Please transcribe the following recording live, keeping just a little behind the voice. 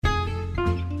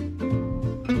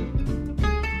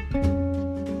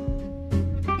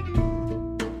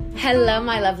Hello,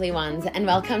 my lovely ones, and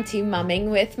welcome to Mumming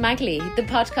with Magli, the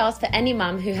podcast for any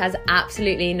mum who has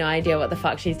absolutely no idea what the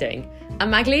fuck she's doing.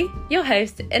 I'm Magli, your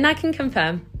host, and I can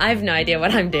confirm I have no idea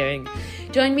what I'm doing.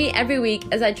 Join me every week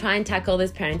as I try and tackle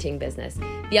this parenting business,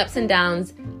 the ups and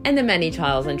downs, and the many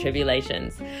trials and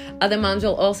tribulations. Other mums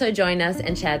will also join us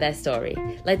and share their story.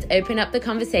 Let's open up the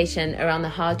conversation around the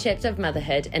hardships of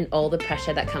motherhood and all the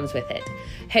pressure that comes with it.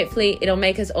 Hopefully, it'll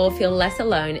make us all feel less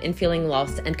alone in feeling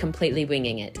lost and completely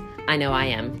winging it. I know I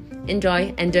am.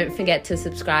 Enjoy, and don't forget to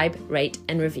subscribe, rate,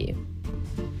 and review.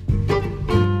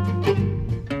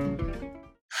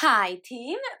 Hi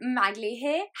team, Magli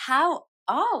here. How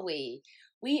are we?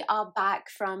 We are back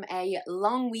from a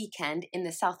long weekend in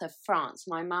the south of France.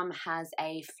 My mum has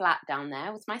a flat down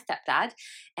there with my stepdad,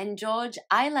 and George,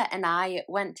 Isla, and I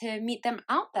went to meet them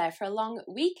out there for a long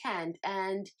weekend.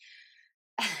 And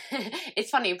it's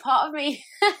funny, part of me,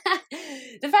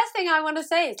 the first thing I want to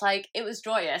say is it was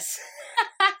joyous.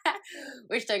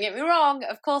 Which, don't get me wrong,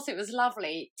 of course it was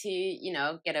lovely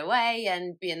to, get away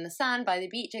and be in the sun, by the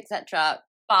beach, etc.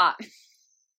 But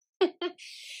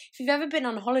if you've ever been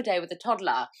on holiday with a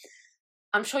toddler,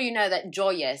 I'm sure you know that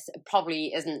joyous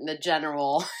probably isn't the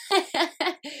general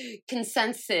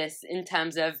consensus in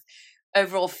terms of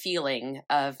overall feeling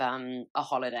of a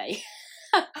holiday.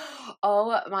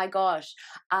 Oh my gosh.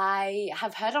 I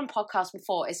have heard on podcasts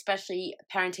before, especially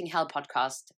Parenting Hell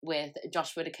podcast with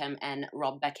Josh Widdicombe and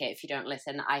Rob Beckett. If you don't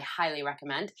listen, I highly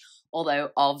recommend,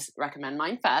 although Ovs recommend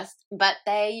mine first. But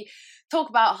they talk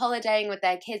about holidaying with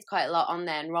their kids quite a lot on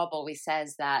there, and Rob always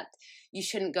says that you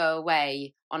shouldn't go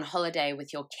away on holiday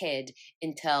with your kid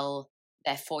until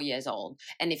they're 4 years old.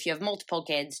 And if you have multiple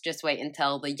kids, just wait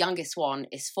until the youngest one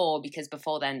is 4, because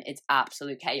before then it's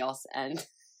absolute chaos. And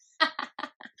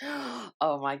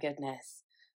oh my goodness.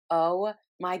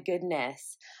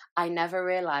 I never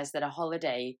realized that a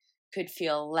holiday could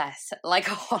feel less like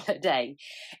a holiday.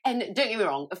 And don't get me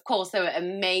wrong, of course, there were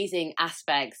amazing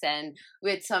aspects, and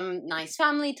we had some nice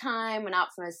family time, went out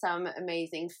for some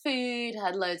amazing food,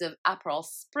 had loads of Aperol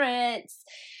Spritz,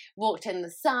 walked in the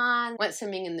sun, went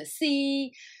swimming in the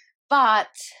sea.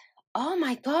 But, oh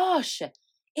my gosh, it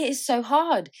is so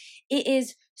hard. It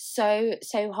is so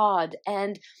hard.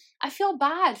 And I feel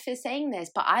bad for saying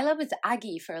this, but Isla was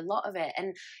Aggie for a lot of it.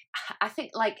 And I think,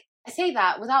 I say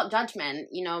that without judgment,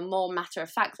 more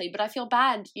matter-of-factly, but I feel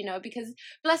bad, because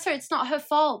bless her, it's not her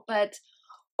fault, but,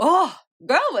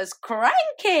 girl was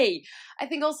cranky. I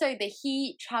think also the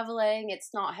heat, traveling, it's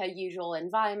not her usual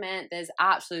environment. There's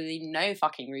absolutely no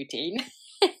fucking routine.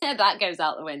 That goes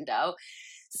out the window.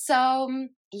 So,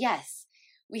 yes.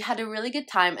 We had a really good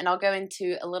time, and I'll go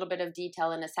into a little bit of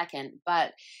detail in a second,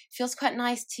 but it feels quite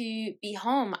nice to be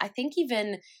home. I think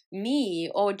even me,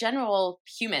 or general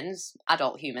humans,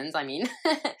 adult humans, I mean,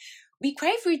 we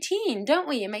crave routine, don't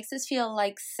we? It makes us feel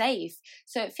safe.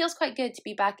 So it feels quite good to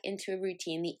be back into a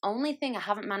routine. The only thing I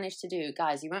haven't managed to do,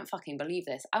 guys, you won't fucking believe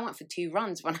this, I went for 2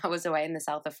 runs when I was away in the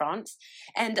south of France,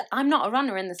 and I'm not a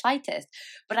runner in the slightest,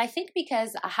 but I think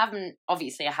because I haven't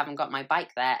got my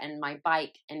bike there, and my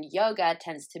bike and yoga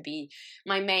tends to be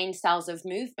my main styles of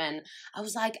movement, I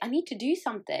was like, I need to do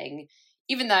something,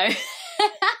 even though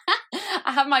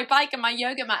I have my bike and my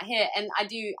yoga mat here, and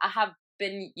I have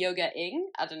been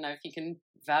yoga-ing. I don't know if you can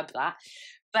verb that,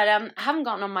 but I haven't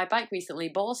gotten on my bike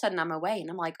recently, but all of a sudden I'm away and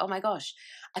I'm like, oh my gosh,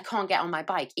 I can't get on my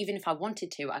bike. Even if I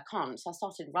wanted to, I can't. So I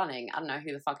started running. I don't know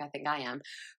who the fuck I think I am.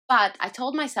 But I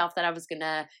told myself that I was going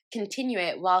to continue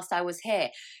it whilst I was here.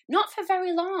 Not for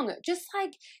very long, just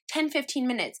 10-15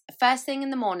 minutes, first thing in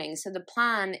the morning. So the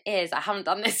plan is, I haven't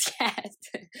done this yet,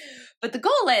 but the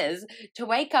goal is to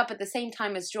wake up at the same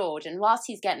time as George, and whilst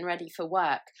he's getting ready for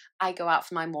work, I go out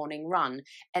for my morning run.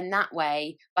 And that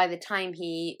way, by the time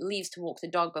he leaves to walk the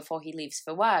dog before he leaves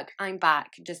for work, I'm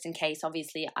back, just in case,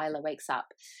 obviously, Isla wakes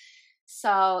up.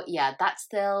 So yeah, that's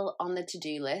still on the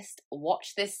to-do list.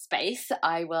 Watch this space.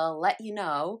 I will let you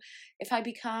know if I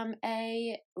become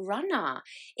a runner.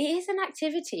 It is an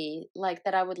activity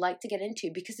that I would like to get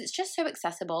into, because it's just so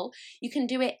accessible. You can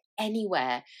do it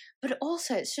anywhere, but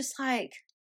also it's just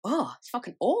it's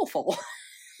fucking awful.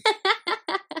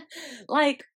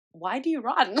 Why do you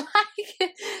run?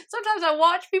 Sometimes I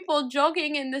watch people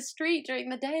jogging in the street during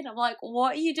the day, and I'm like,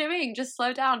 what are you doing? Just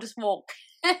slow down, just walk.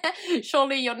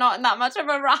 Surely you're not in that much of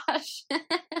a rush.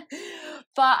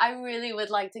 But I really would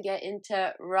like to get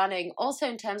into running. Also,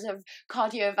 in terms of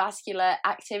cardiovascular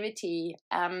activity,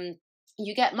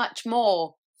 you get much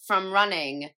more from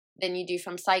running than you do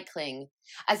from cycling.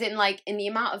 As in, in the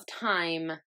amount of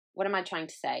time, what am I trying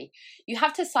to say? You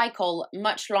have to cycle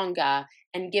much longer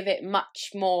and give it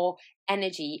much more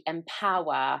energy and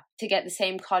power to get the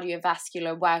same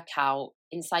cardiovascular workout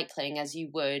in cycling as you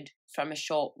would from a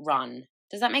short run.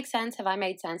 Does that make sense? Have I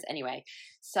made sense? Anyway,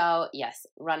 so yes,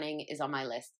 running is on my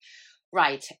list.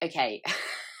 Right, okay.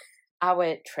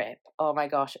 Our trip. Oh my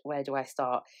gosh, where do I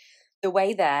start? The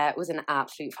way there was an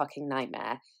absolute fucking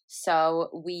nightmare. So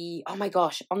oh my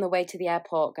gosh, on the way to the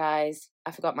airport, guys,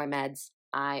 I forgot my meds.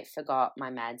 My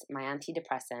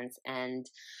antidepressants, and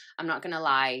I'm not going to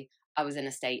lie, I was in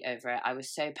a state over it. I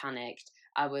was so panicked.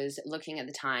 I was looking at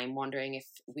the time, wondering if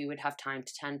we would have time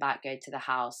to turn back, go to the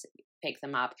house, pick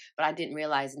them up. But I didn't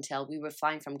realize until we were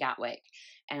flying from Gatwick,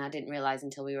 and I didn't realize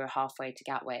until we were halfway to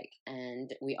Gatwick,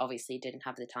 and we obviously didn't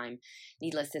have the time.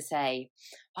 Needless to say,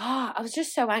 I was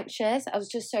just so anxious. I was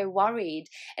just so worried.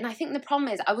 And I think the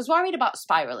problem is I was worried about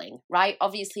spiraling, right?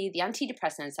 Obviously, the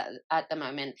antidepressants at the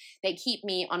moment, they keep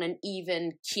me on an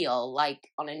even keel, like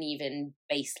on an even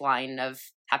baseline of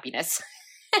happiness.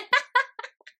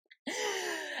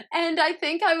 And I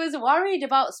think I was worried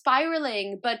about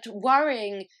spiraling, but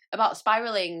worrying about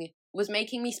spiraling was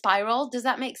making me spiral. Does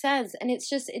that make sense? And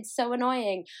it's so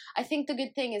annoying. I think the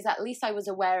good thing is at least I was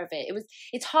aware of it.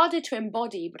 It's harder to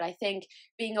embody, but I think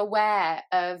being aware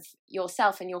of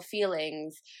yourself and your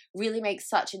feelings really makes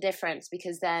such a difference,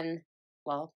 because then,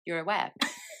 well, you're aware.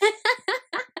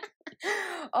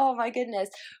 Oh my goodness.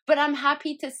 But I'm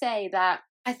happy to say that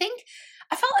I think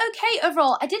I felt okay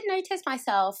overall. I did notice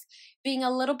myself being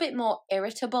a little bit more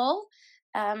irritable,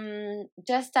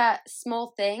 just at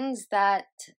small things that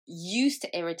used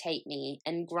to irritate me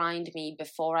and grind me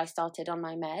before I started on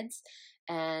my meds.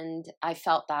 And I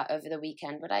felt that over the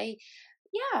weekend. But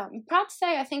I'm proud to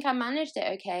say I think I managed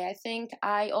it okay. I think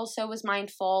I also was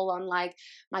mindful on like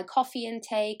my coffee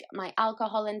intake, my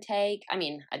alcohol intake. I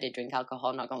mean, I did drink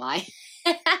alcohol, not gonna lie.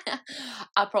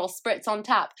 Aperol spritz on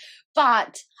tap.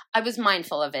 But I was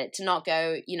mindful of it to not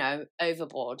go,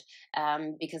 overboard,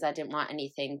 because I didn't want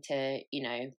anything to,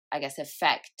 I guess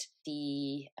affect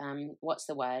the, what's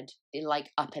the word? The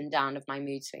like up and down of my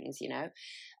mood swings,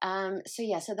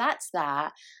 So that's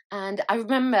that. And I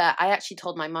remember I actually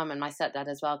told my mum and my stepdad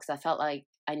as well, because I felt like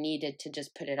I needed to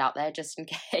just put it out there just in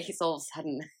case all of a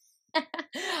sudden,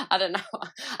 I don't know,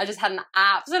 I just had an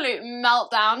absolute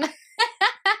meltdown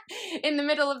in the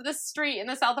middle of the street in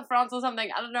the south of France or something.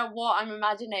 I don't know what I'm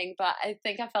imagining, but I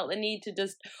think I felt the need to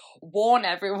just warn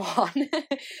everyone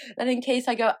that in case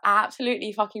I go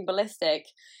absolutely fucking ballistic,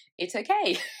 it's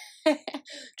okay.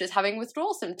 Just having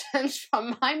withdrawal symptoms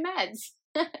from my meds.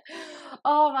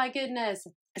 Oh my goodness.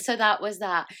 So that was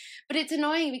that. But it's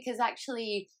annoying because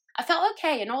actually I felt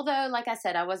okay. And although, like I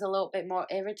said, I was a little bit more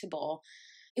irritable,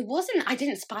 I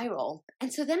didn't spiral.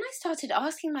 And so then I started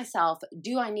asking myself,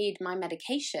 do I need my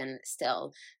medication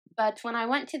still? But when I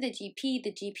went to the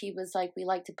GP was like, we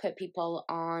like to put people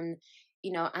on,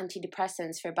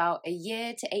 antidepressants for about a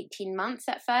year to 18 months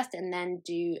at first, and then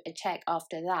do a check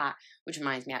after that, which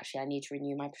reminds me, actually, I need to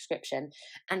renew my prescription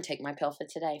and take my pill for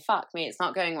today. Fuck me, it's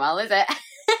not going well, is it?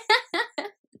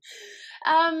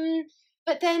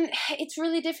 But then it's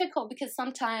really difficult because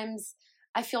sometimes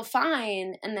I feel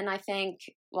fine, and then I think,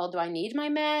 well, do I need my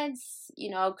meds?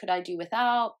 Could I do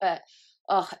without? But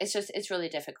it's really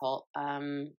difficult.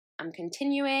 I'm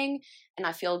continuing, and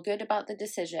I feel good about the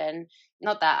decision.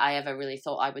 Not that I ever really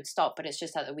thought I would stop, but it's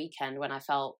just at the weekend when I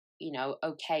felt,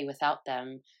 okay without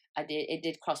them. It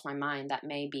did cross my mind that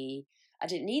maybe I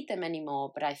didn't need them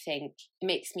anymore, but I think it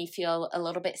makes me feel a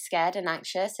little bit scared and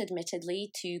anxious,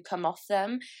 admittedly, to come off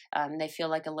them. They feel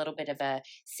like a little bit of a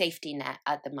safety net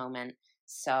at the moment.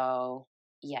 So,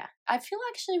 yeah, I feel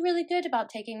actually really good about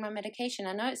taking my medication.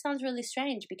 I know it sounds really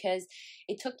strange because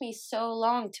it took me so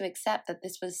long to accept that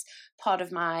this was part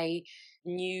of my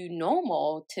new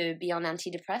normal to be on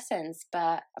antidepressants,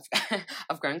 but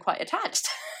I've grown quite attached.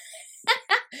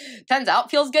 Turns out,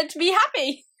 feels good to be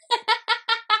happy.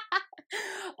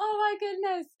 Oh my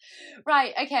goodness.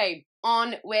 Right, okay,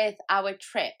 on with our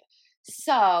trip.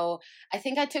 So, I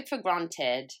think I took for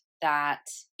granted that,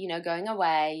 going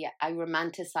away, I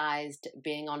romanticized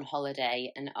being on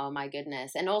holiday, and oh my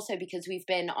goodness. And also because we've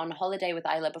been on holiday with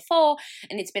Isla before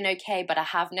and it's been okay, but I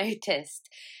have noticed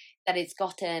that it's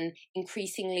gotten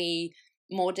increasingly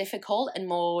more difficult and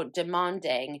more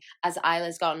demanding as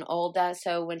Isla's gotten older.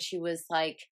 So when she was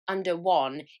like under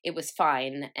 1, it was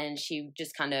fine and she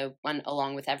just kind of went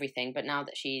along with everything. But now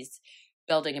that she's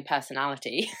building a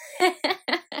personality,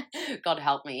 God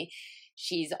help me,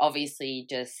 she's obviously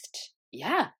just,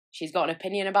 she's got an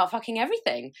opinion about fucking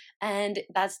everything. And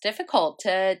that's difficult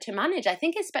to manage. I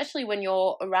think especially when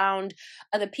you're around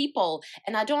other people.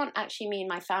 And I don't actually mean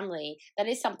my family. That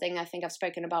is something I think I've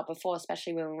spoken about before,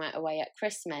 especially when we went away at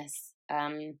Christmas,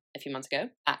 a few months ago,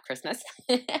 at Christmas.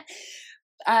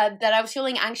 That I was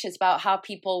feeling anxious about how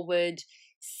people would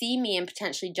see me and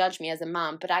potentially judge me as a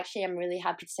mum. But actually, I'm really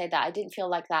happy to say that I didn't feel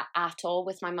like that at all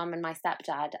with my mum and my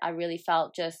stepdad. I really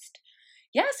felt just,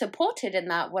 yeah, supported in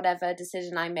that whatever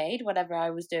decision I made, whatever I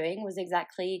was doing was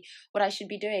exactly what I should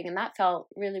be doing. And that felt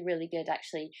really, really good,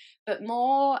 actually. But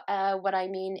more what I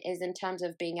mean is in terms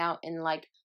of being out in like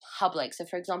public. So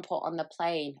for example, on the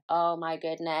plane, oh my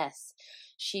goodness,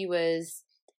 she was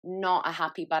not a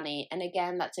happy bunny. And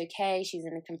again, that's okay. She's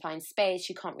in a confined space.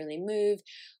 She can't really move.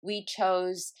 We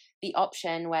chose the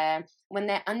option where when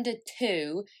they're under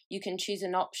 2, you can choose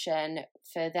an option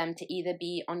for them to either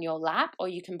be on your lap or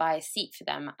you can buy a seat for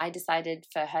them. I decided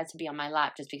for her to be on my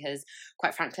lap just because,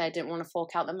 quite frankly, I didn't want to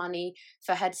fork out the money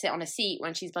for her to sit on a seat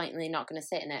when she's blatantly not going to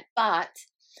sit in it. But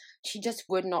she just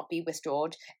would not be with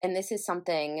George. And this is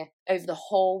something over the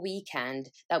whole weekend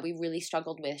that we really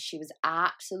struggled with. She was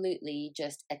absolutely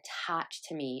just attached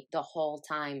to me the whole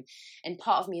time. And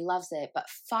part of me loves it, but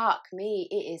fuck me,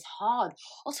 it is hard.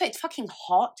 Also, it's fucking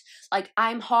hot. Like,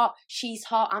 I'm hot, she's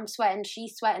hot, I'm sweating,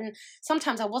 she's sweating.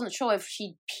 Sometimes I wasn't sure if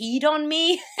she peed on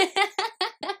me.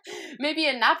 Maybe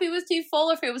a nappy was too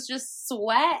full, or if it was just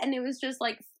sweat and it was just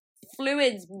like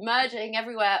fluids merging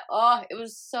everywhere. Oh, it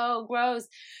was so gross.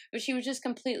 But she was just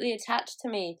completely attached to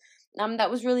me.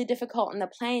 That was really difficult on the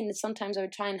plane. Sometimes I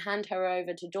would try and hand her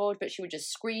over to George, but she would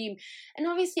just scream. And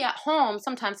obviously at home,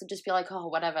 sometimes I'd just be like, oh,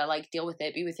 whatever, like, deal with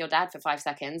it, be with your dad for 5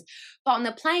 seconds. But on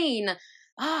the plane,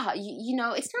 you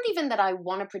know, it's not even that I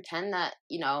want to pretend that,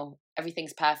 you know,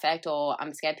 everything's perfect or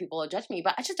I'm scared people will judge me,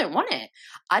 but I just don't want it.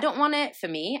 I don't want it for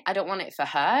me. I don't want it for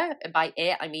her. By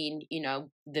it, I mean, you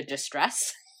know, the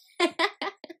distress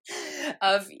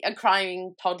of a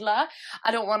crying toddler.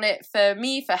 I don't want it for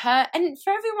me, for her, and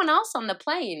for everyone else on the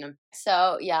plane.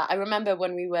 So yeah, I remember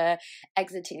when we were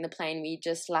exiting the plane, we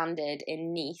just landed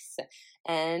in Nice,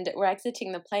 and we're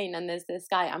exiting the plane, and there's this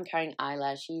guy. I'm carrying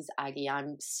Isla, she's Aggie,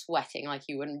 I'm sweating like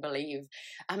you wouldn't believe.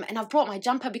 And I've brought my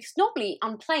jumper because normally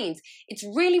on planes, it's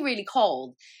really, really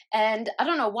cold. And I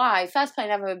don't know why, first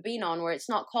plane I've ever been on where it's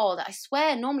not cold. I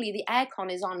swear normally the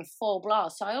aircon is on full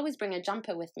blast, so I always bring a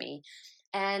jumper with me.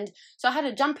 And so I had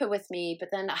a jumper with me, but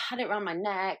then I had it around my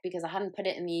neck because I hadn't put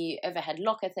it in the overhead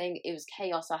locker thing. It was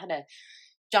chaos. So I had a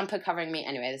jumper covering me.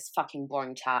 Anyway, this fucking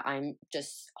boring chat. I'm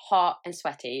just hot and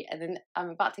sweaty. And then I'm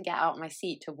about to get out of my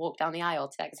seat to walk down the aisle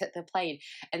to exit the plane.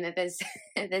 And then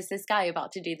there's this guy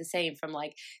about to do the same from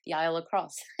like the aisle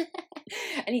across.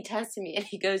 And he turns to me and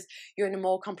he goes, "You're in a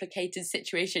more complicated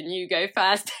situation. You go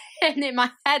first." And in my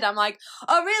head, I'm like,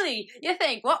 oh, really? You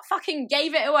think? What fucking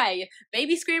gave it away?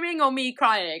 Baby screaming or me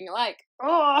crying? Like,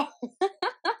 oh.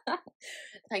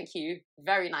 Thank you.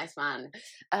 Very nice man.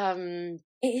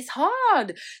 It is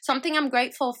hard. Something I'm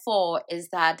grateful for is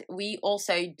that we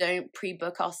also don't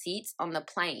pre-book our seats on the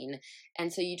plane.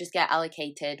 And so you just get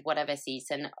allocated whatever seats.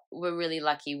 And we're really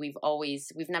lucky.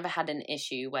 We've never had an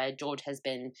issue where George has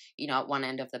been, you know, at one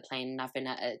end of the plane and I've been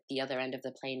at the other end of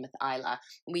the plane with Isla.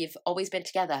 We've always been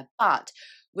together, but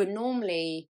we're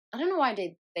normally, I don't know why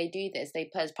they do this. They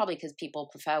put us, probably because people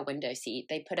prefer window seat.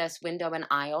 They put us window and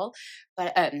aisle,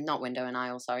 but not window and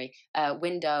aisle, sorry,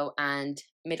 window and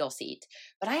middle seat.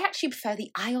 But I actually prefer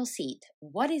the aisle seat.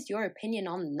 What is your opinion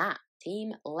on that,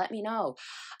 team? Let me know.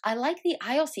 I like the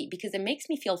aisle seat because it makes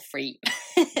me feel free.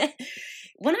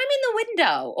 When I'm in the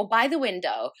window or by the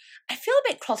window, I feel a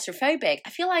bit claustrophobic.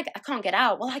 I feel like I can't get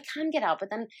out. Well, I can get out, but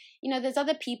then, you know, there's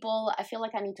other people. I feel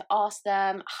like I need to ask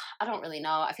them. I don't really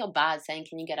know. I feel bad saying,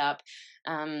 "Can you get up?"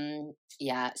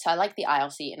 Yeah, so I like the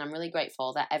aisle seat, and I'm really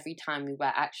grateful that every time we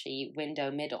were actually window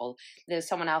middle, there's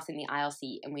someone else in the aisle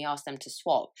seat, and we asked them to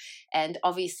swap. And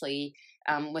obviously,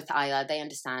 with Isla, they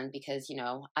understand because, you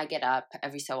know, I get up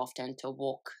every so often to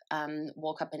walk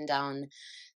up and down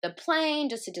the plane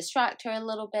just to distract her a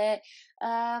little bit.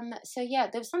 So yeah,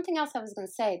 there was something else I was going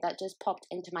to say that just popped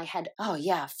into my head. Oh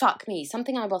yeah, fuck me.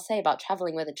 Something I will say about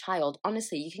traveling with a child.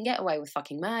 Honestly, you can get away with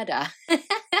fucking murder.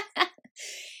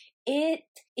 It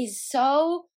is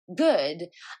so good.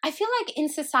 I feel like in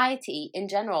society in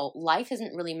general, life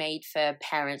isn't really made for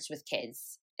parents with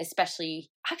kids.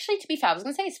 Especially, actually, to be fair, I was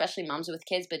going to say especially mums with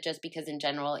kids, but just because in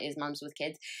general it is mums with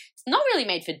kids. It's not really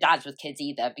made for dads with kids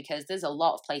either, because there's a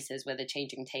lot of places where the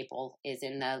changing table is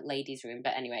in the ladies' room.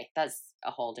 But anyway, that's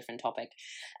a whole different topic.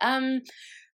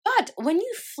 But when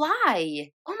you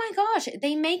fly, oh my gosh,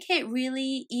 they make it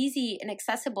really easy and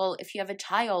accessible if you have a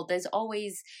child. There's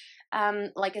always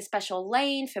like a special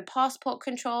lane for passport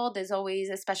control. There's always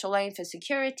a special lane for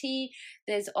security.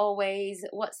 There's always,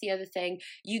 what's the other thing?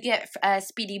 You get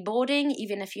speedy boarding.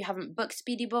 Even if you haven't booked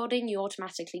speedy boarding, you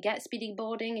automatically get speedy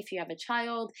boarding if you have a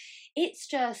child. It's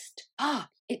just,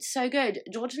 it's so good.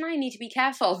 George and I need to be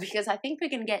careful because I think we're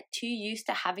going to get too used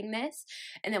to having this.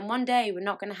 And then one day we're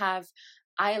not going to have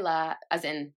Isla, as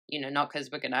in, not because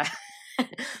we're going to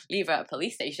leave her at a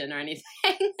police station or anything.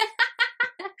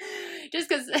 Just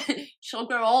because she'll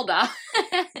grow older.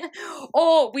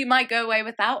 Or we might go away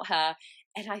without her.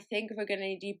 And I think we're going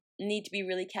to need to be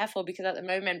really careful because at the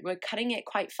moment we're cutting it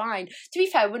quite fine. To be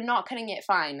fair, we're not cutting it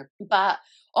fine. But,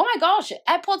 oh my gosh,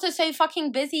 airports are so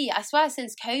fucking busy. I swear,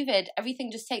 since COVID, everything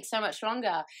just takes so much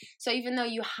longer. So even though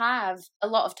you have a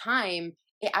lot of time,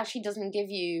 it actually doesn't give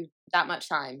you that much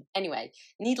time. Anyway,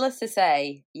 needless to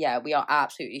say, yeah, we are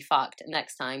absolutely fucked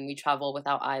next time we travel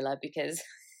without Isla because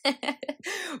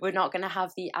we're not going to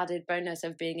have the added bonus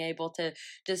of being able to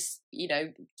just,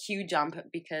 queue jump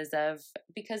because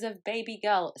of baby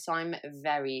girl. So I'm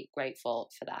very grateful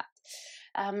for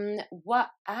that. What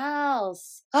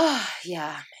else? Oh,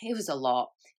 yeah, it was a lot.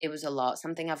 It was a lot.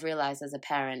 Something I've realized as a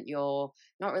parent, you're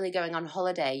not really going on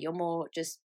holiday. You're more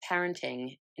just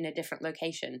parenting in a different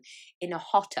location, in a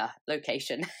hotter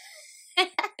location,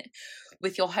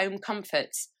 with your home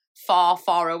comforts far,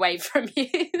 far away from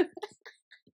you.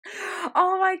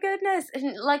 Oh my goodness.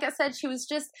 And like I said, she was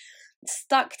just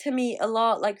stuck to me a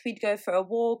lot. Like we'd go for a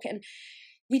walk and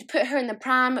we'd put her in the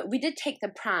pram. We did take the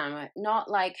pram, not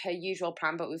like her usual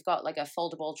pram, but we've got like a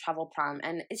foldable travel pram.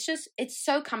 And it's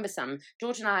so cumbersome.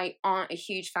 George and I aren't a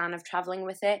huge fan of traveling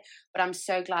with it, but I'm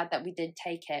so glad that we did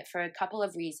take it for a couple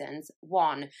of reasons.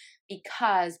 One,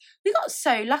 because we got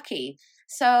so lucky.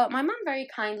 So my mum very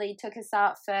kindly took us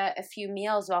out for a few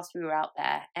meals whilst we were out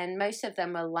there. And most of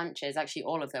them were lunches. Actually,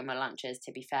 all of them were lunches,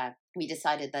 to be fair. We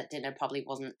decided that dinner probably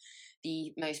wasn't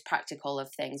the most practical of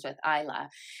things with Isla.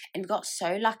 And we got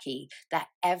so lucky that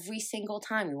every single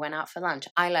time we went out for lunch,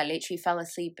 Isla literally fell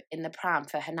asleep in the pram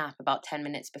for her nap about 10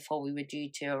 minutes before we were due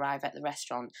to arrive at the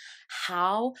restaurant.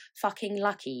 How fucking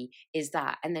lucky is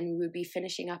that? And then we would be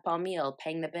finishing up our meal,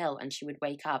 paying the bill, and she would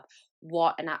wake up.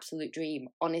 What an absolute dream.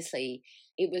 Honestly,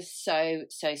 it was so,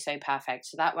 so, so perfect.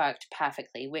 So that worked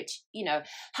perfectly, which,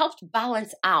 helped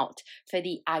balance out for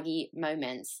the Aggie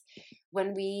moments.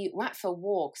 When we went for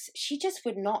walks, she just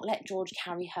would not let George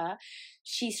carry her.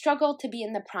 She struggled to be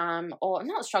in the pram, or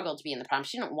not struggled to be in the pram.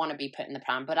 She didn't want to be put in the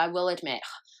pram, but I will admit,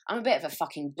 I'm a bit of a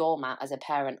fucking doormat as a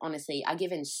parent. Honestly, I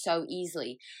give in so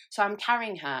easily. So I'm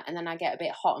carrying her and then I get a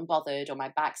bit hot and bothered or my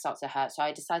back starts to hurt. So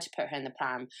I decide to put her in the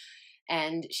pram.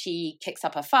 And she kicks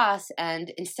up a fuss,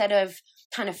 and instead of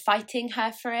kind of fighting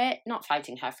her for it, not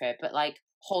fighting her for it, but like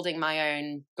holding my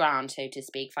own ground, so to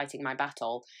speak, fighting my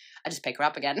battle, I just pick her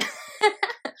up again.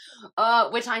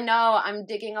 Which I know I'm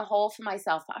digging a hole for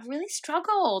myself, but I really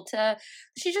struggle to,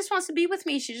 she just wants to be with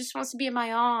me. She just wants to be in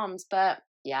my arms. But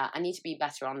yeah, I need to be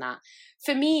better on that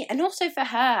for me and also for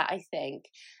her, I think.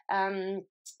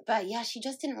 But yeah, she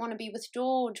just didn't want to be with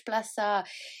George, bless her.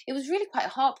 It was really quite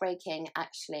heartbreaking,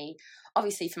 actually,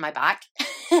 obviously for my back.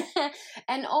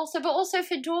 But also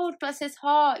for George, bless his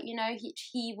heart,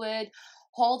 he would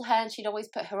hold her and she'd always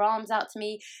put her arms out to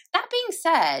me. That being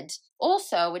said,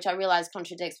 also, which I realize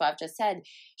contradicts what I've just said,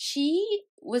 she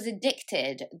was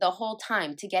addicted the whole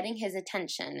time to getting his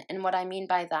attention. And what I mean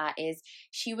by that is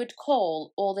she would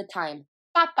call all the time,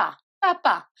 Papa,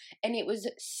 Papa. And it was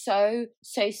so,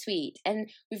 so sweet. And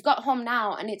we've got home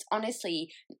now and it's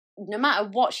honestly, no matter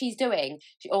what she's doing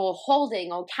or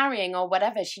holding or carrying or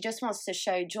whatever, she just wants to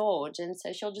show George. And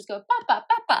so she'll just go, Papa,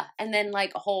 Papa, and then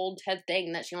like hold her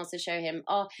thing that she wants to show him.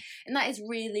 Oh, and that is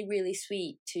really, really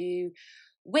sweet to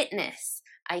witness,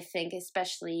 I think,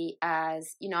 especially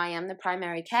as, I am the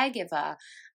primary caregiver.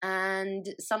 And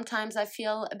sometimes I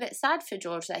feel a bit sad for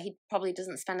George that he probably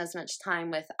doesn't spend as much time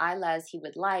with Isla as he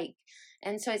would like.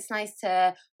 And so it's nice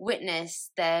to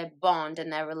witness their bond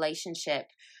and their relationship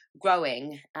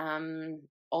growing.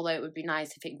 Although it would be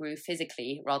nice if it grew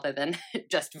physically rather than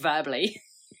just verbally.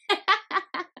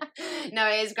 No,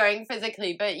 it is growing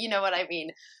physically, but you know what I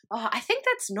mean. Oh, I think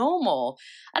that's normal.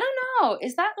 I don't know.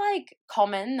 Is that like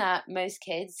common that most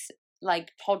kids,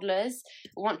 like toddlers,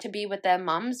 want to be with their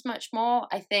mums much more?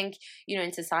 I think,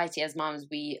 in society as mums,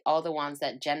 we are the ones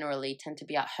that generally tend to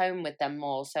be at home with them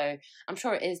more. So I'm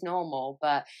sure it is normal,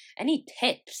 but any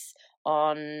tips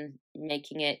on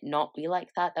making it not be like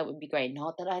that, that would be great.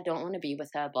 Not that I don't want to be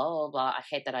with her, blah, blah, blah. I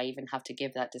hate that I even have to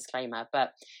give that disclaimer,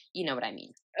 but you know what I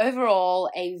mean. Overall,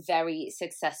 a very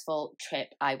successful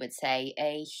trip, I would say.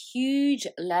 A huge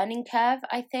learning curve,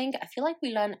 I think. I feel like we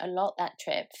learned a lot that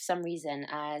trip for some reason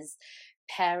as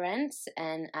parents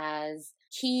and as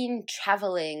keen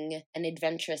traveling and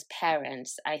adventurous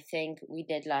parents, I think we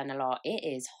did learn a lot. It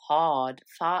is hard.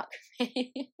 Fuck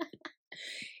me.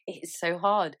 It is so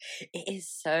hard. It is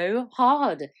so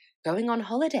hard going on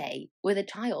holiday with a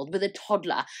child, with a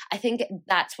toddler. I think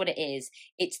that's what it is.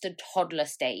 It's the toddler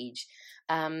stage.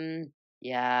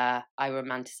 Yeah, I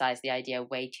romanticize the idea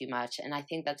way too much. And I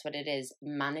think that's what it is.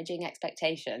 Managing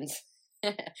expectations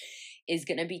is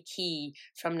going to be key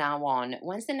from now on.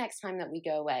 When's the next time that we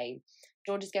go away?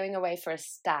 George is going away for a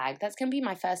stag. That's going to be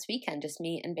my first weekend, just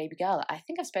me and baby girl. I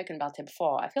think I've spoken about it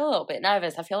before. I feel a little bit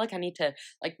nervous. I feel like I need to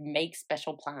make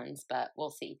special plans, but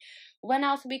we'll see. When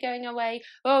else are we going away?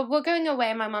 Oh, we're going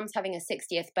away. My mum's having a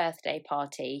 60th birthday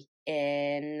party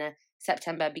in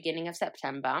September, beginning of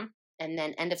September. And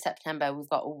then end of September, we've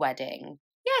got a wedding.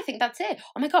 Yeah, I think that's it.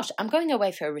 Oh my gosh, I'm going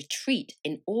away for a retreat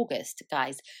in August,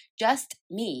 guys. Just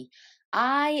me.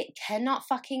 I cannot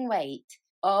fucking wait.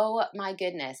 Oh my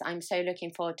goodness, I'm so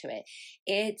looking forward to it.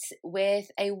 It's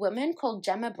with a woman called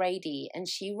Gemma Brady, and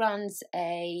she runs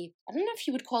I don't know if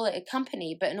you would call it a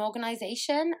company, but an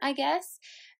organization, I guess.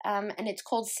 And it's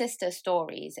called Sister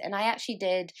Stories. And I actually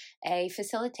did a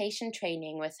facilitation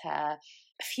training with her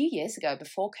a few years ago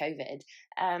before COVID.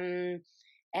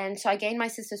 And so I gained my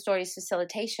Sister Stories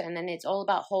facilitation, and it's all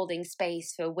about holding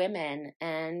space for women.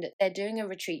 And they're doing a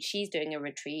retreat. She's doing a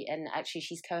retreat, and actually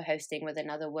she's co-hosting with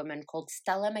another woman called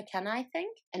Stella McKenna, I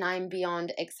think. And I'm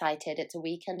beyond excited. It's a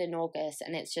weekend in August,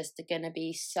 and it's just going to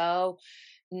be so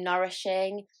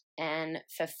nourishing and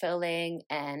fulfilling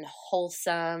and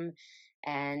wholesome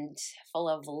and full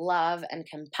of love and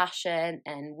compassion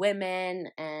and women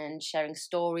and sharing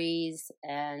stories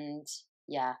and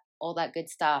yeah, all that good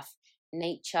stuff.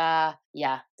 Nature.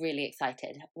 Yeah, really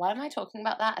excited. Why am I talking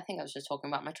about that? I think I was just talking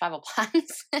about my travel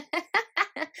plans.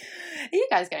 Are you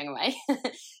guys going away?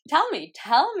 Tell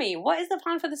me, what is the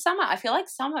plan for the summer? I feel like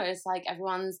summer is like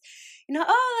everyone's,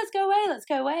 oh, let's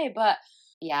go away. But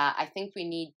yeah, I think we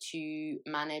need to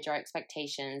manage our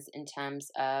expectations in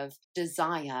terms of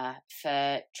desire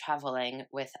for traveling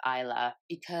with Isla,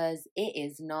 because it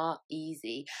is not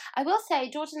easy. I will say,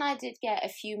 George and I did get a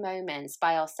few moments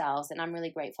by ourselves, and I'm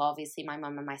really grateful. Obviously, my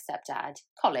mum and my stepdad,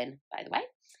 Colin, by the way.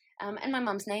 And my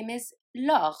mum's name is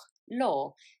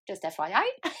Law, just FYI.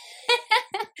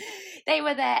 They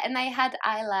were there and they had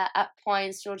Isla at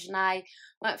points. George and I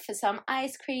went for some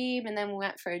ice cream and then we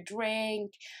went for a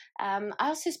drink. I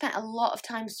also spent a lot of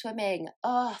time swimming.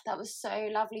 Oh, that was so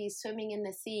lovely, swimming in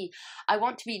the sea.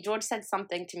 George said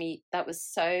something to me that was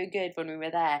so good when we were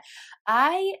there.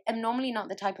 I am normally not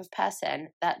the type of person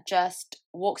that just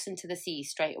walks into the sea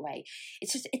straight away.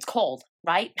 It's cold,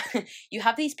 right? You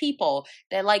have these people,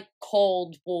 they're like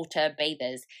cold water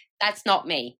bathers. That's not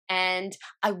me. And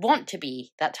I want to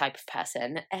be that type of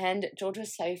person. And George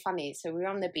was so funny. So we were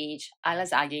on the beach.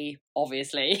 Isla's Aggie,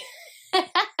 obviously.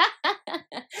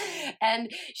 And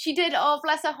she did, oh,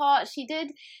 bless her heart, she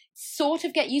did sort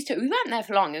of get used to it. We weren't there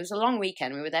for long. It was a long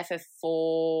weekend. We were there for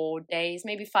 4 days,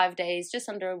 maybe 5 days, just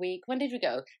under a week. When did we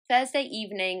go? Thursday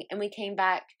evening, and we came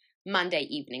back Monday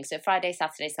evening. So Friday,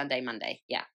 Saturday, Sunday, Monday.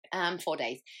 Yeah, 4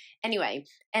 days. Anyway,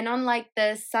 and on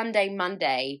the Sunday,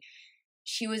 Monday,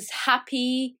 she was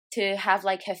happy to have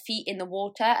her feet in the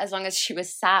water as long as she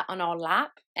was sat on our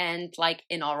lap and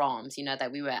in our arms,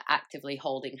 that we were actively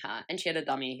holding her. And she had a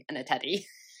dummy and a teddy.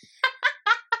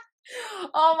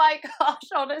 Oh my gosh,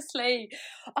 honestly.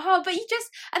 Oh, but you just,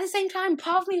 at the same time,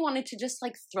 part of me wanted to just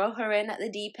throw her in at the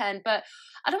deep end, but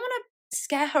I don't want to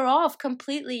scare her off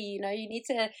completely. You need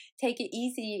to take it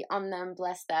easy on them,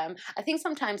 bless them. I think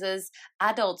sometimes as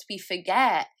adults we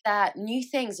forget that new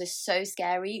things are so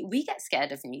scary. We get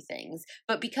scared of new things,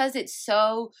 but because it's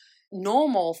so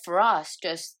normal for us,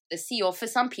 just the sea, or for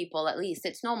some people at least,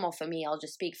 it's normal for me, I'll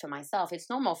just speak for myself, it's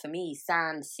normal for me,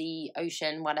 sand, sea,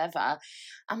 ocean, whatever.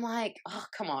 I'm like, oh,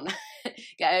 come on,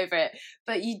 get over it.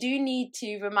 But you do need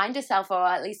to remind yourself, or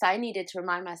at least I needed to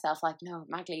remind myself, no,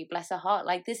 Magli, bless her heart,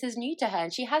 this is new to her,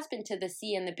 and she has been to the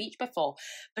sea and the beach before,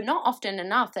 but not often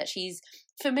enough that she's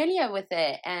familiar with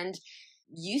it and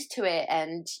used to it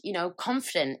and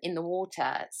confident in the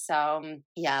water. So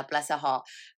yeah, bless her heart.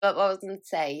 But what I was going to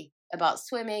say about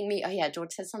swimming,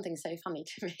 George said something so funny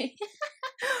to me.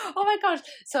 Oh my gosh.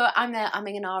 So I'm there, I'm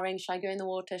in our ring. Should I go in the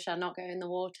water? Should I not go in the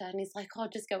water? And he's like, oh,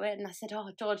 just go in. And I said, oh,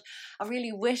 George, I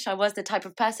really wish I was the type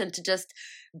of person to just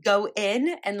go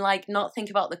in and not think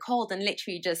about the cold and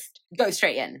literally just go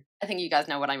straight in. I think you guys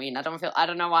know what I mean. I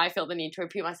don't know why I feel the need to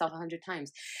repeat myself 100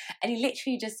 times. And he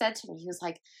literally just said to me, he was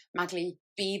like, Magli,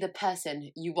 be the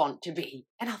person you want to be.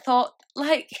 And I thought,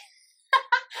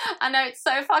 I know it's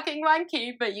so fucking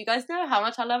wanky, but you guys know how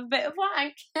much I love a bit of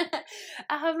wank. And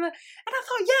I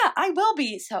thought, yeah, I will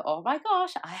be. So, oh my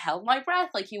gosh, I held my breath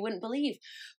like you wouldn't believe.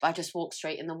 But I just walked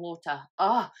straight in the water.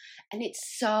 Oh, and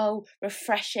it's so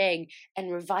refreshing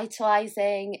and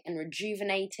revitalizing and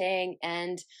rejuvenating.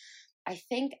 And I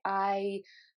think I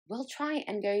will try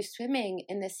and go swimming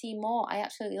in the sea more. I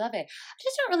absolutely love it. I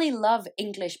just don't really love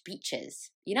English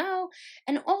beaches, you know?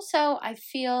 And also, I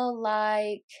feel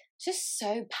like just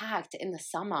so packed in the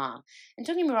summer. And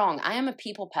don't get me wrong, I am a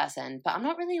people person, but I'm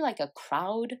not really like a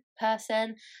crowd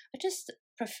person. I just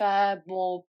prefer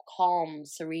more calm,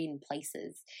 serene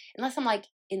places, unless I'm like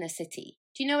in a city.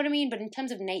 Do you know what I mean? But in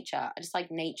terms of nature, I just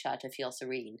like nature to feel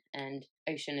serene, and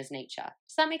ocean is nature.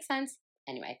 Does that make sense?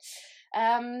 Anyway,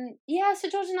 yeah, so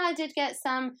George and I did get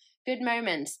some good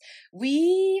moments.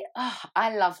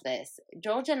 I love this.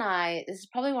 George and I, this is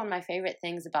probably one of my favorite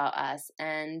things about us.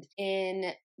 And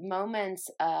in moments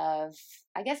of,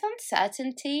 I guess,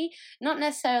 uncertainty, not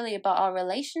necessarily about our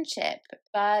relationship,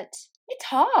 but it's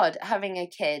hard having a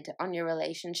kid on your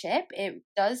relationship. It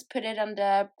does put it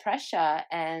under pressure,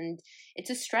 and it's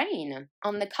a strain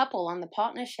on the couple, on the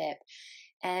partnership.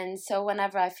 And so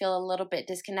whenever I feel a little bit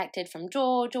disconnected from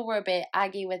George, or we're a bit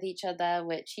aggy with each other,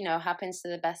 which, you know, happens to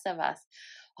the best of us,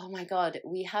 oh my God,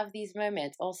 we have these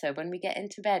moments also when we get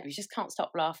into bed, we just can't stop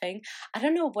laughing. I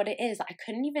don't know what it is. I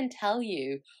couldn't even tell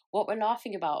you what we're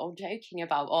laughing about or joking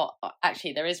about. Or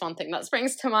actually, there is one thing that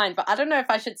springs to mind, but I don't know if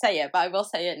I should say it, but I will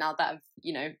say it now that I've,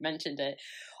 you know, mentioned it.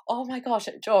 Oh my gosh,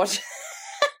 George.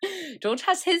 George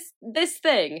has this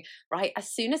thing, right? As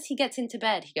soon as he gets into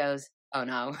bed, he goes, oh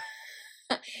no.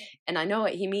 And I know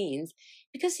what he means,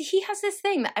 because he has this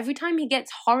thing that every time he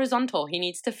gets horizontal, he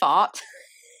needs to fart.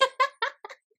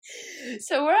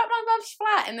 So we're at my mum's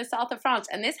flat in the south of France,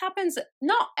 and this happens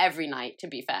not every night, to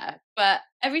be fair, but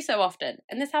every so often.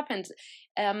 And this happens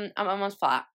at my mum's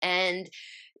flat, and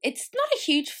it's not a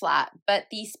huge flat, but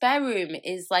the spare room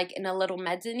is like in a little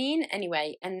mezzanine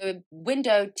anyway, and the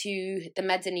window to the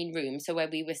mezzanine room, so where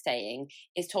we were staying,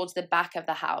 is towards the back of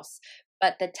the house.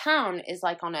 But the town is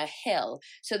like on a hill.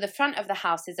 So the front of the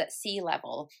house is at sea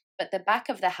level, but the back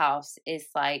of the house is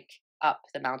like up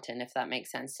the mountain, if that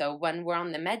makes sense. So when we're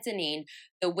on the mezzanine,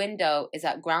 the window is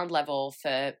at ground level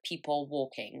for people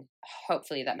walking.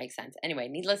 Hopefully that makes sense. Anyway,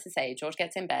 needless to say, George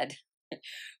gets in bed.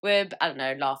 We're, I don't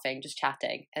know, laughing, just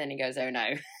chatting. And then he goes, oh no.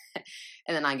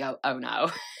 And then I go, oh no.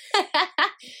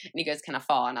 And he goes, can I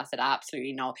fart? And I said,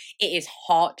 absolutely not. It is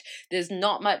hot. There's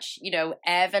not much, you know,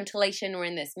 air ventilation. We're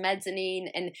in this mezzanine,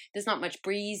 and there's not much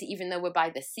breeze, even though we're by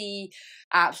the sea.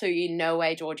 Absolutely no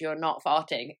way, George, you're not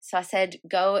farting. So I said,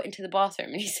 go into the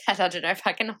bathroom. And he said, I don't know if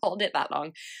I can hold it that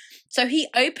long. So he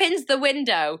opens the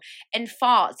window and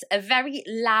farts, a very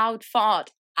loud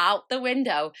fart, out the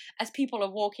window as people are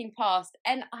walking past,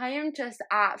 and I am just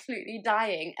absolutely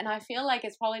dying. And I feel like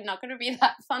it's probably not going to be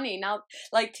that funny now,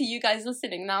 like to you guys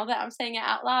listening, now that I'm saying it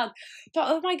out loud, but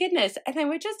oh my goodness. And then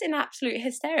we're just in absolute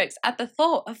hysterics at the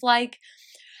thought of, like,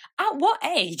 at what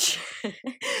age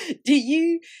do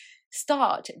you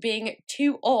start being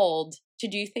too old to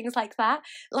do things like that?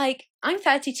 Like, I'm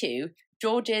 32,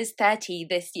 George is 30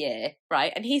 this year,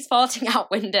 right? And he's farting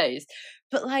out windows.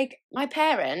 But like my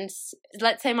parents,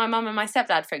 let's say my mum and my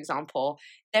stepdad, for example,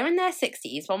 they're in their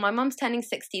 60s. Well, my mum's turning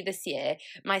 60 this year.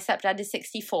 My stepdad is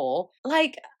 64.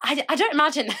 Like, I don't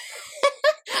imagine,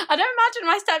 I don't imagine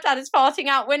my stepdad is farting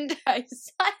out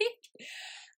windows. Like,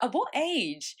 at what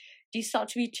age do you start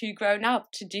to be too grown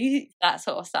up to do that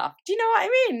sort of stuff? Do you know what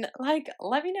I mean? Like,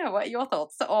 let me know what are your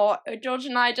thoughts. Or George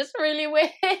and I just really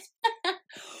weird.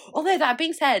 Although that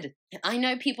being said, I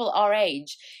know people our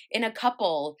age in a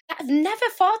couple that have never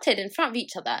farted in front of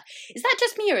each other. Is that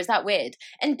just me, or is that weird?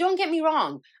 And don't get me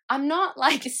wrong, I'm not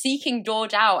like seeking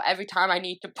George out every time I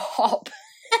need to pop.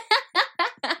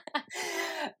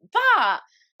 But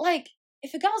like,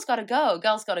 if a girl's got to go,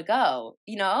 girl's got to go,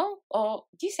 you know? Or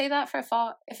do you say that for a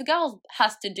fart? If a girl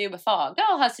has to do a fart,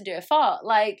 girl has to do a fart.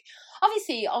 Like,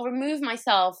 obviously, I'll remove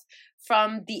myself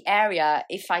from the area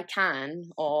if I can,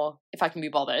 or if I can be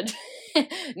bothered.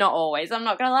 Not always, I'm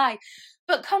not going to lie.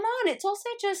 But come on, it's also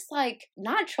just like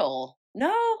natural.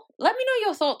 No? Let me know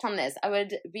your thoughts on this. I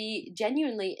would be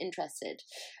genuinely interested.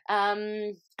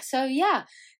 So yeah.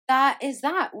 That is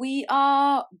that. We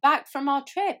are back from our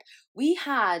trip. We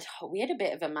had a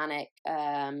bit of a manic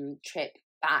trip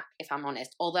back, if I'm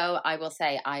honest. Although I will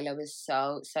say Isla was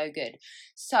so good.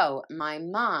 So my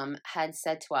mum had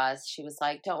said to us, she was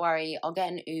like, don't worry, I'll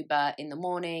get an Uber in the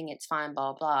morning, it's fine,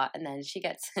 blah blah. And then she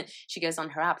goes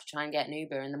on her app to try and get an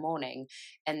Uber in the morning,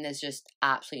 and there's just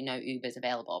absolutely no Ubers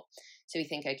available. So we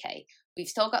think, okay, we've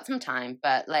still got some time,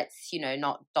 but let's,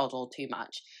 not dawdle too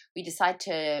much. We decide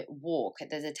to walk.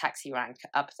 There's a taxi rank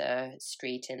up the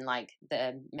street in like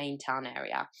the main town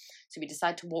area. So we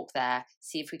decide to walk there,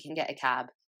 see if we can get a cab.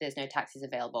 There's no taxis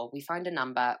available. We find a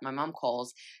number. My mum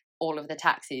calls. All of the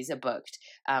taxis are booked,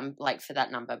 like for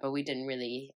that number, but we didn't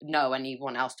really know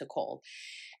anyone else to call.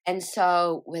 And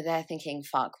so we're there thinking,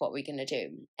 fuck, what are we going to do?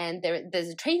 And there's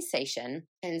a train station.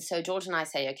 And so George and I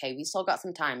say, okay, we still got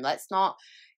some time. Let's not,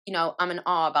 I'm in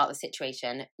awe about the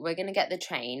situation. We're going to get the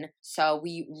train. So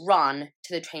we run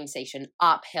to the train station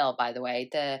uphill, by the way.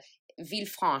 The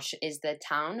Villefranche is the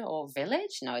town or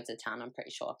village? No, it's a town, I'm pretty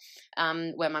sure.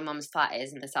 Where my mum's flat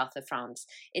is in the south of France.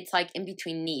 It's like in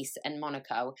between Nice and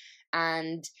Monaco.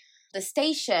 And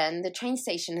the train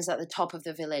station is at the top of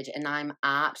the village, and I'm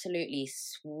absolutely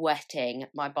sweating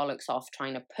my bollocks off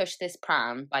trying to push this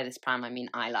pram, by this pram I mean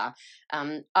Isla,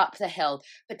 up the hill.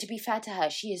 But to be fair to her,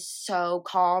 she is so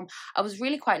calm. I was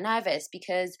really quite nervous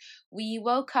because we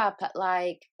woke up at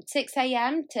like 6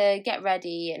 a.m. to get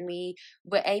ready, and we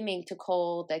were aiming to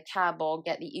call the cab or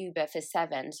get the Uber for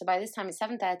 7. So by this time it's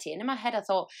 7:30, and in my head I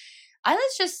thought,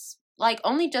 Isla's just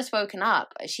only just woken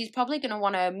up. She's probably going to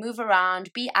want to move around,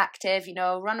 be active,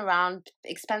 run around,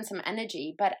 expend some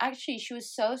energy. But actually, she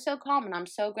was so, so calm, and I'm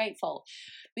so grateful.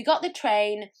 We got the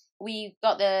train. We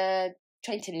got the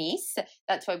train to Nice.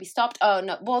 That's where we stopped. Oh,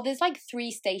 no. Well, there's like 3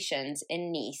 stations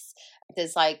in Nice.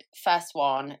 There's like first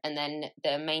one, and then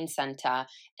the main centre,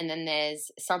 and then there's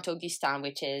Saint-Augustin,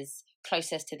 which is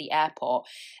closest to the airport.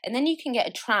 And then you can get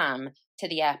a tram to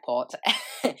the airport.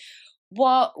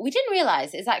 What we didn't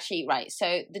realize is actually, right,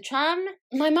 so the tram,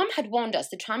 my mum had warned us,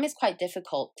 the tram is quite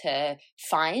difficult to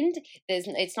find.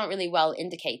 It's not really well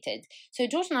indicated. So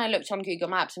George and I looked on Google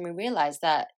Maps, and we realized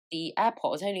that the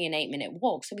airport was only an 8-minute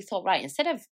walk. So we thought, right, instead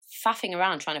of faffing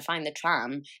around trying to find the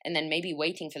tram and then maybe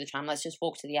waiting for the tram, let's just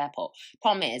walk to the airport.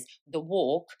 Problem is, the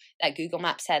walk that Google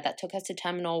Maps said that took us to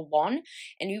Terminal 1,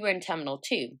 and we were in Terminal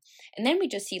 2. And then we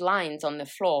just see lines on the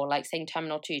floor like saying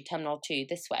Terminal 2,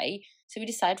 this way. So we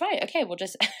decide, right, okay, we'll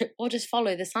just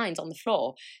follow the signs on the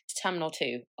floor to Terminal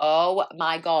 2. Oh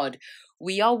my God.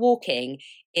 We are walking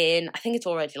in, I think it's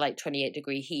already like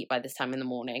 28-degree heat by this time in the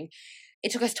morning.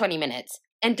 It took us 20 minutes.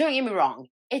 And don't get me wrong,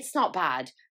 it's not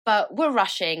bad. But we're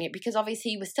rushing because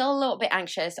obviously we're still a little bit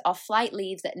anxious. Our flight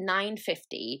leaves at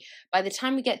 9:50. By the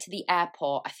time we get to the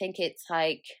airport, I think it's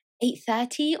like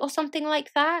 8:30 or something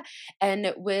like that.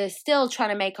 And we're still trying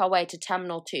to make our way to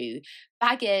Terminal 2.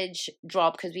 Baggage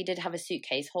drop, because we did have a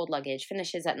suitcase, hold luggage,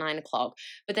 finishes at 9 o'clock.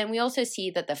 But then we also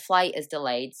see that the flight is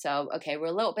delayed. So, okay, we're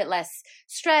a little bit less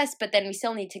stressed, but then we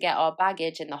still need to get our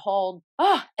baggage in the hold.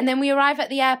 And then we arrive at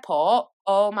the airport.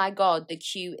 Oh my God, the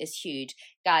queue is huge.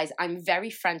 Guys, I'm very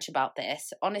French about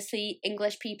this. Honestly,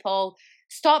 English people,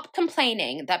 stop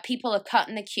complaining that people are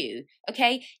cutting the queue,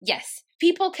 okay? Yes,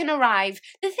 people can arrive.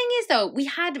 The thing is though,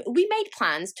 we made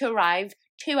plans to arrive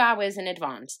 2 hours in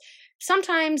advance.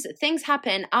 Sometimes things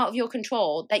happen out of your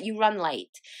control that you run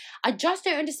late. I just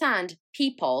don't understand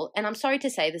people, and I'm sorry to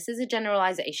say this is a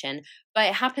generalization, but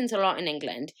it happens a lot in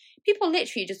England. People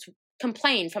literally just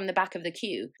complain from the back of the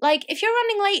queue. Like, if you're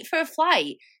running late for a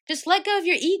flight, just let go of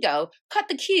your ego, cut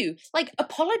the queue,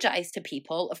 apologize to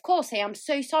people. Of course, hey, I'm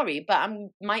so sorry, but I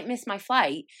might miss my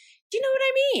flight. Do you know what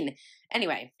I mean?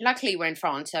 Anyway, luckily we're in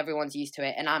France, so everyone's used to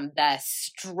it, and I'm there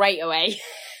straight away.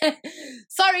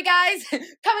 Sorry, guys.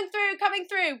 Coming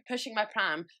through. Pushing my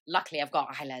pram. Luckily, I've got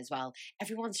Isla as well.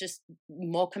 Everyone's just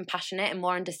more compassionate and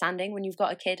more understanding when you've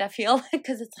got a kid, I feel,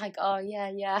 because it's like, oh,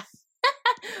 yeah.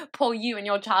 Poor you and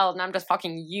your child, and I'm just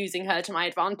fucking using her to my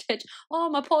advantage. Oh,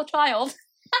 my poor child.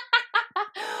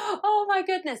 Oh, my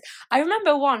goodness. I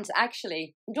remember once,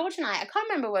 actually, George and I can't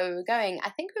remember where we were going. I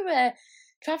think we were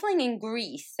traveling in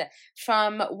Greece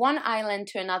from one island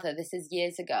to another. This is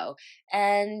years ago.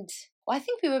 And I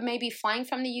think we were maybe flying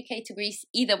from the UK to Greece.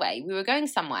 Either way, we were going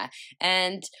somewhere.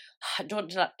 And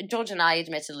George and I,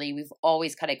 admittedly, we've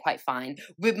always cut it quite fine.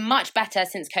 We're much better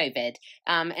since COVID.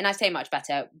 And I say much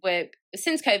better.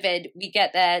 Since COVID, we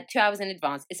get there 2 hours in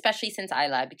advance, especially since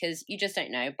Isla, because you just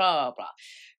don't know, blah, blah, blah.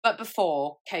 But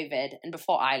before COVID and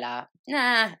before Isla,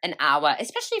 an hour,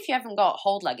 especially if you haven't got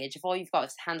hold luggage, if all you've got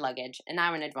is hand luggage, an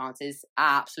hour in advance is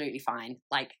absolutely fine,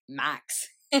 like max.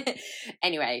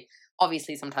 Anyway,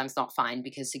 obviously sometimes not fine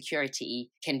because security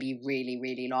can be really,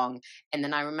 really long. And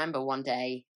then I remember one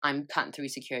day I'm cutting through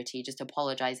security, just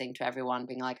apologizing to everyone,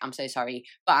 being like, I'm so sorry,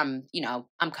 but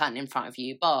I'm cutting in front of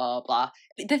you, blah, blah.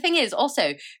 The thing is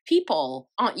also, people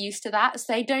aren't used to that,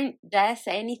 so they don't dare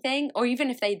say anything, or even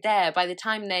if they dare, by the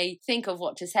time they think of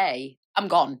what to say, I'm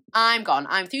gone.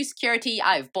 I'm through security.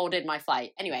 I've boarded my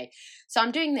flight. Anyway, so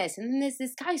I'm doing this, and then there's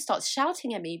this guy who starts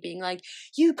shouting at me, being like,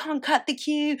 you can't cut the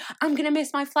queue. I'm going to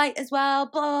miss my flight as well.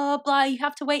 Blah, blah. You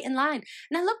have to wait in line.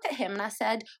 And I looked at him and I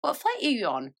said, what flight are you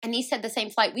on? And he said the same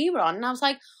flight we were on. And I was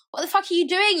like, what the fuck are you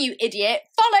doing, you idiot?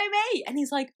 Follow me. And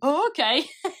he's like, oh, okay.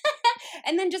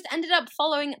 And then just ended up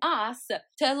following us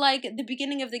to like the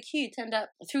beginning of the queue, turned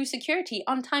up through security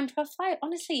on time for a flight.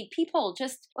 Honestly, people,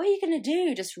 just what are you going to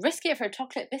do? Just risk it for a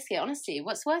chocolate biscuit. Honestly,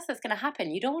 what's worse that's going to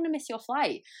happen? You don't want to miss your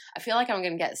flight. I feel like I'm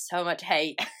going to get so much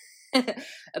hate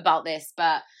about this,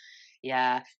 but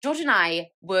yeah. George and I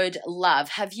would love,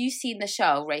 have you seen the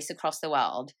show Race Across the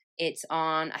World? It's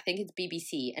on, I think it's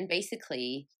BBC, and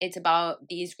basically it's about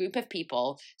these group of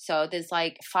people. So there's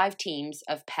like 5 teams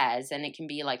of pairs, and it can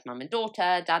be like mum and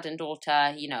daughter, dad and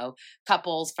daughter, you know,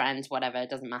 couples, friends, whatever,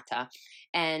 it doesn't matter.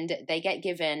 And they get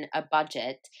given a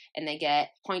budget, and they get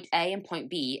point A and point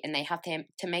B, and they have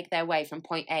to make their way from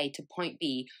point A to point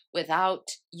B without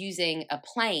using a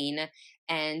plane.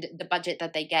 And the budget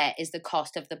that they get is the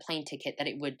cost of the plane ticket that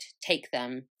it would take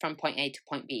them from point A to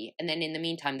point B. And then in the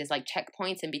meantime, there's like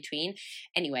checkpoints in between.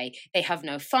 Anyway, they have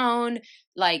no phone,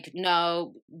 like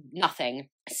nothing.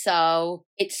 So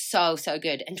it's so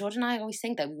good. And George and I always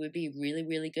think that we would be really,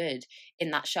 really good in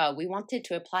that show. We wanted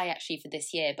to apply actually for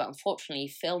this year, but unfortunately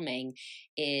filming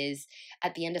is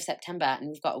at the end of September, and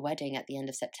we've got a wedding at the end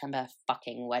of September.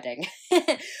 Fucking wedding.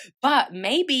 But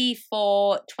maybe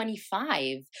for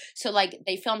 25. So like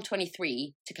they filmed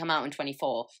 23 to come out in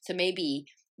 24. So maybe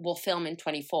we'll film in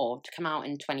 24 to come out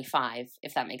in 25,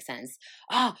 if that makes sense.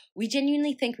 We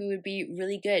genuinely think we would be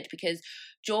really good because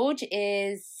George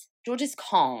is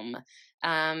calm.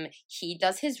 He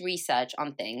does his research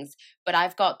on things, but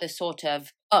I've got the sort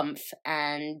of oomph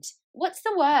and what's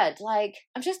the word? Like,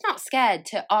 I'm just not scared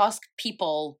to ask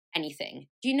people anything.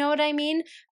 Do you know what I mean?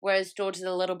 Whereas George is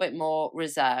a little bit more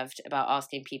reserved about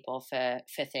asking people for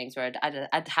things where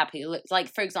I'd happily look.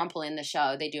 Like, for example, in the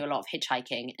show, they do a lot of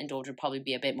hitchhiking, and George would probably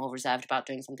be a bit more reserved about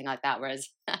doing something like that. Whereas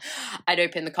I'd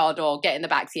open the car door, get in the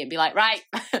backseat and be like, right,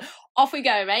 off we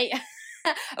go, mate.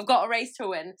 I've got a race to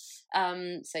win.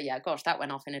 So yeah, gosh, that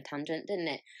went off in a tangent, didn't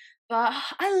it? But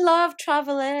I love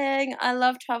traveling. I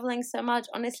love traveling so much.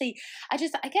 Honestly, I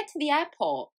get to the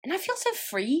airport and I feel so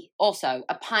free. Also,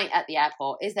 a pint at the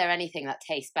airport. Is there anything that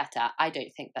tastes better? I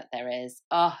don't think that there is.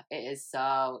 Oh, it is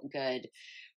so good.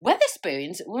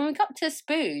 Weatherspoons, when we got to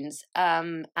Spoons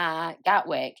at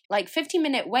Gatwick, like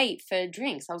 50-minute wait for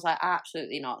drinks. I was like,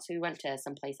 absolutely not. So we went to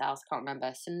someplace else, can't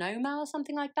remember, Sonoma or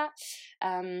something like that.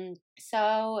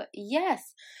 So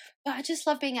yes, but I just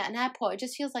love being at an airport. It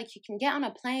just feels like you can get on a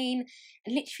plane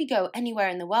and literally go anywhere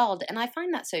in the world. And I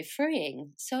find that so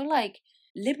freeing, so like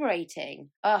liberating.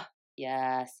 Oh,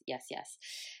 yes.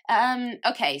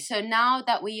 Okay, so now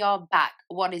that we are back,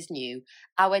 what is new?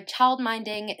 Our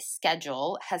childminding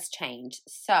schedule has changed.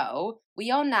 So we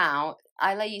are now,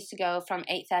 Isla used to go from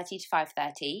 8:30 to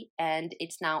 5:30, and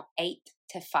it's now 8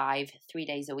 to 5, 3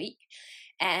 days a week.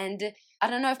 And I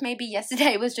don't know if maybe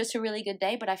yesterday was just a really good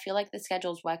day, but I feel like the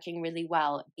schedule's working really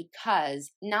well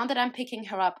because now that I'm picking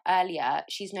her up earlier,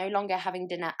 she's no longer having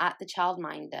dinner at the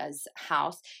childminder's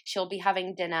house. She'll be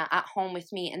having dinner at home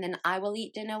with me, and then I will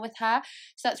eat dinner with her.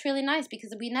 So that's really nice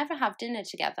because we never have dinner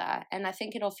together, and I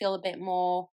think it'll feel a bit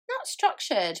more, not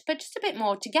structured, but just a bit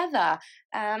more together.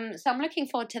 So I'm looking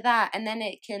forward to that, and then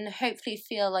it can hopefully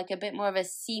feel like a bit more of a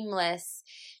seamless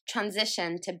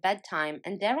transition to bedtime.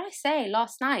 And dare I say,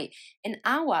 last night, an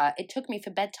hour it took me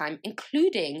for bedtime,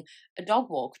 including a dog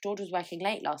walk. George was working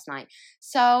late last night.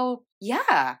 So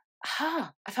yeah,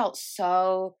 I felt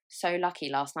so lucky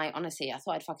last night. Honestly, I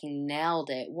thought I'd fucking nailed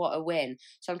it. What a win.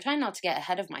 So I'm trying not to get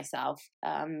ahead of myself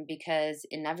because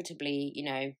inevitably, you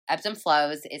know, ebbs and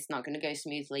flows, it's not going to go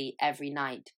smoothly every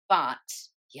night. But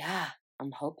yeah,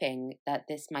 I'm hoping that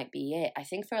this might be it. I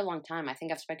think for a long time, I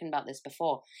think I've spoken about this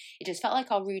before, it just felt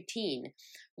like our routine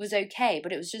was okay,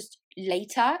 but it was just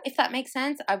later, if that makes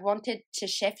sense. I wanted to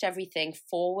shift everything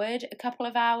forward a couple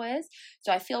of hours.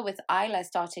 So I feel with Isla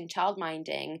starting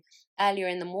childminding earlier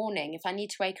in the morning, if I need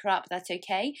to wake her up, that's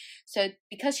okay. So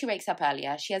because she wakes up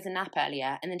earlier, she has a nap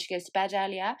earlier, and then she goes to bed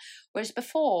earlier. Whereas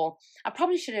before, I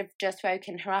probably should have just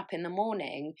woken her up in the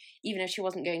morning, even if she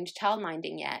wasn't going to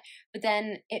childminding yet. But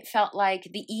then it felt like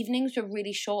the evenings were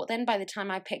really short then by the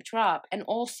time I picked her up. And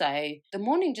also, the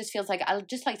morning just feels like I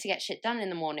just like to get shit done in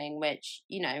the morning, which,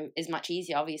 you know, is much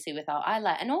easier, obviously, without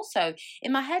Isla. And also,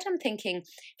 in my head, I'm thinking,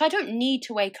 if I don't need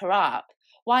to wake her up,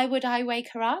 why would I wake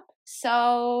her up?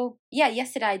 So, yeah,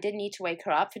 yesterday I did need to wake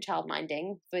her up for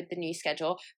childminding with the new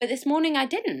schedule. But this morning I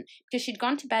didn't because she'd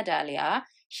gone to bed earlier.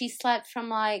 She slept from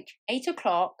like 8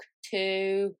 o'clock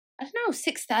to I don't know,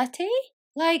 6:30?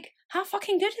 Like, how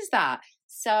fucking good is that?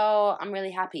 So I'm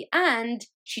really happy. And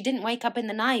she didn't wake up in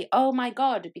the night. Oh my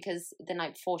God, because the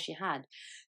night before she had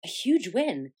a huge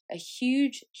win, a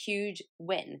huge, huge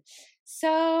win.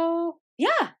 So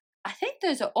yeah, I think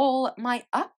those are all my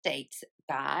updates,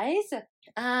 guys. Did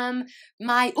I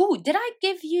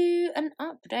give you an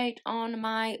update on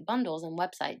my bundles and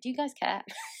website? Do you guys care?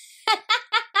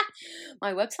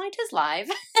 My website is live.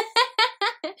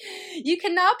 You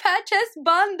can now purchase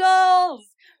bundles,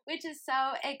 which is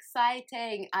so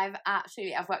exciting. I've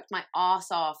worked my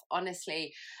arse off,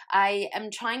 honestly. I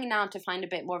am trying now to find a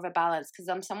bit more of a balance because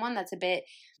I'm someone that's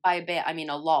by a bit, I mean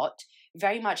a lot,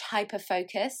 very much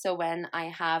hyper-focused. So when I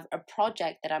have a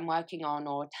project that I'm working on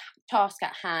or task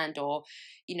at hand or,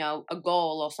 a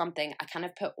goal or something, I kind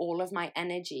of put all of my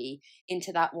energy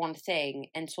into that one thing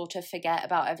and sort of forget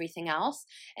about everything else.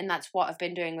 And that's what I've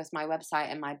been doing with my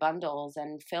website and my bundles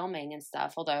and filming and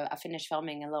stuff, although I finished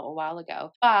filming a little while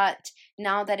ago. But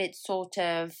now that it's sort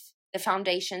of the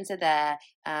foundations are there.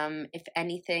 If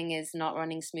anything is not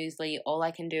running smoothly, all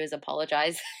I can do is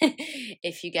apologize.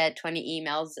 If you get 20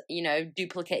 emails,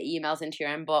 duplicate emails into your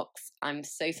inbox, I'm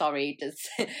so sorry. Just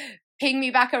ping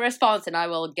me back a response and I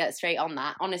will get straight on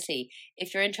that. Honestly,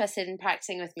 if you're interested in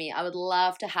practicing with me, I would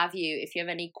love to have you. If you have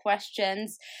any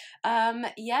questions,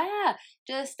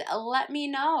 just let me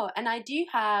know. And I do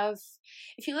have,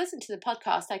 if you listen to the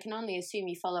podcast, I can only assume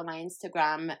you follow my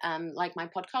Instagram, like my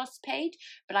podcast page,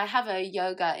 but I have a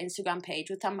yoga Instagram page,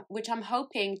 which I'm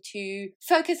hoping to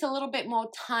focus a little bit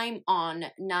more time on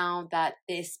now that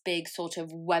this big sort of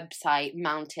website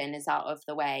mountain is out of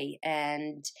the way.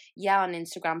 And on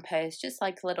Instagram posts, just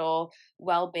like little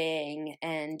well-being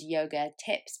and yoga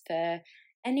tips for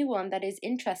anyone that is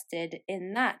interested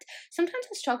in that. Sometimes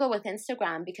I struggle with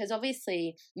Instagram because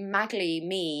obviously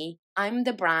I'm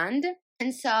the brand.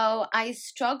 And so I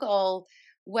struggle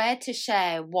where to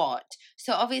share what.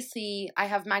 So obviously I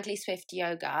have Magli Swift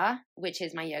Yoga, which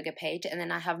is my yoga page, and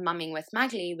then I have Mumming with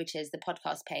Magli, which is the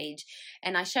podcast page.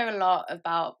 And I share a lot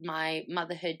about my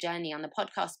motherhood journey on the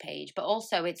podcast page, but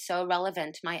also it's so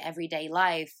relevant to my everyday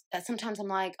life that sometimes I'm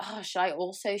like, oh, should I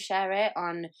also share it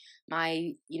on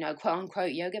my, quote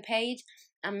unquote yoga page?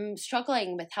 I'm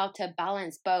struggling with how to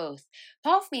balance both.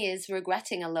 Part of me is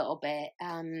regretting a little bit.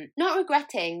 Not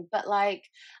regretting, but I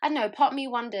don't know, part of me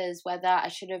wonders whether I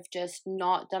should have just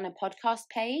not done a podcast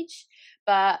page.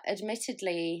 But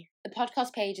admittedly, the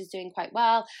podcast page is doing quite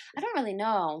well. I don't really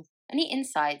know. Any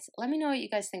insights? Let me know what you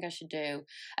guys think I should do.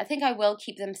 I think I will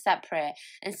keep them separate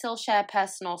and still share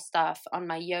personal stuff on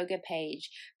my yoga page,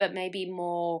 but maybe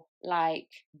more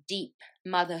deep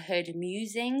motherhood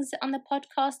musings on the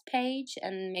podcast page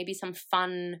and maybe some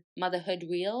fun motherhood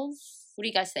reels. What do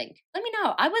you guys think? Let me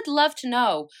know. I would love to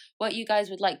know what you guys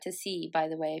would like to see, by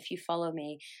the way, if you follow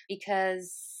me,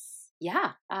 because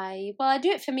I do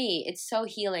it for me. It's so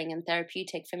healing and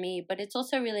therapeutic for me, but it's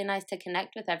also really nice to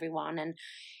connect with everyone. And,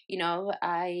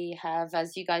 I have,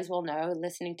 as you guys will know,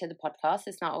 listening to the podcast,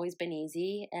 it's not always been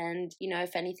easy. And,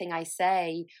 if anything I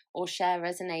say or share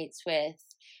resonates with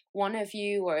one of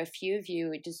you or a few of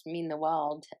you, it just mean the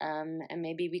world. And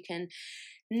maybe we can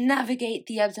navigate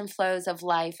the ebbs and flows of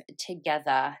life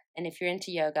together. And if you're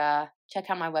into yoga, check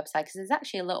out my website because there's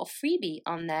actually a little freebie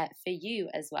on there for you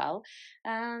as well.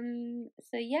 Oh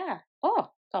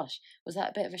gosh, was that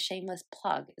a bit of a shameless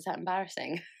plug? Is that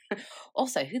embarrassing?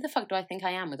 Also, who the fuck do I think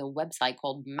I am with a website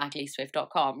called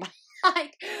magliswift.com?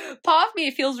 Part of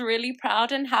me feels really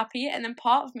proud and happy, and then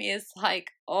part of me is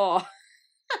oh,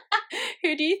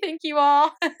 who do you think you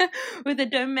are? With a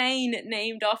domain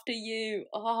named after you.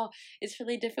 Oh, it's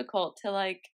really difficult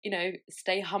to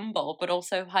stay humble but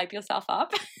also hype yourself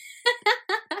up.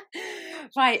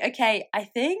 Right, okay, I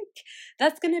think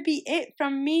that's going to be it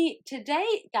from me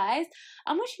today, guys.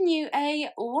 I'm wishing you a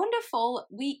wonderful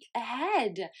week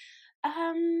ahead.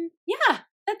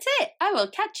 That's it. I will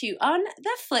catch you on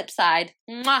the flip side.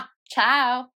 Mwah.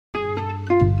 Ciao.